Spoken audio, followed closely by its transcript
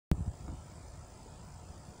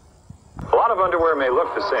lot of underwear may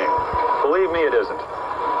look the same. Believe me, it isn't.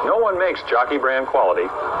 No one makes Jockey brand quality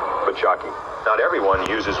but Jockey. Not everyone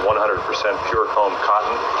uses 100% pure comb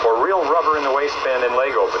cotton or real rubber in the waistband and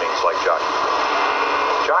leg openings like Jockey.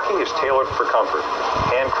 Jockey is tailored for comfort,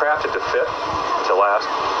 handcrafted to fit, to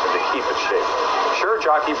last, and to keep its shape. Sure,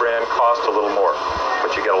 Jockey brand costs a little more,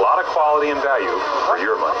 but you get a lot of quality and value for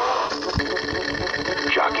your money.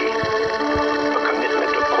 Jockey, a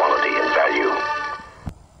commitment of quality and value.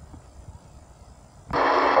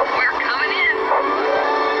 We're coming in.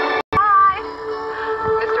 Hi.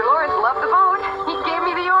 Mr. Lawrence loved the boat. He gave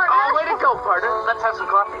me the order. Oh, way to go, partner. Let's have some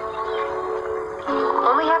coffee.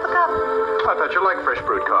 Only half a cup. I thought you liked fresh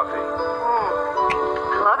brewed coffee.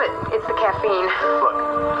 I love it. It's the caffeine. Look.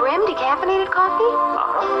 Brim decaffeinated coffee?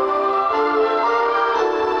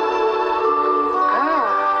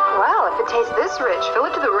 Well, if it tastes this rich, fill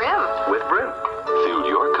it to the rim. With Brim. Fill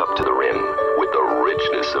your cup to the rim with the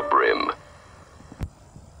richness of Brim.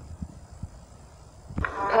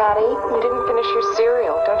 Patty, you didn't finish your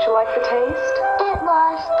cereal. Don't you like the taste? It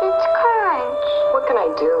lost its crunch. What can I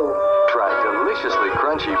do? Try deliciously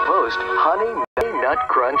crunchy Post Honey Nut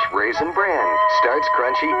Crunch Raisin Bran. Starts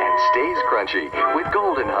crunchy and stays crunchy with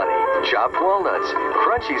golden honey, chopped walnuts,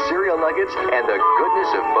 crunchy cereal nuggets, and the goodness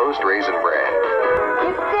of Post Raisin Bran.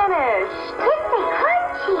 It's finished. Crispy,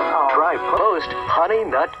 crunchy. Try Post Honey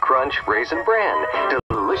Nut Crunch Raisin Bran.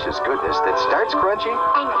 Delicious goodness that starts crunchy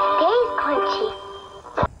And stays crunchy.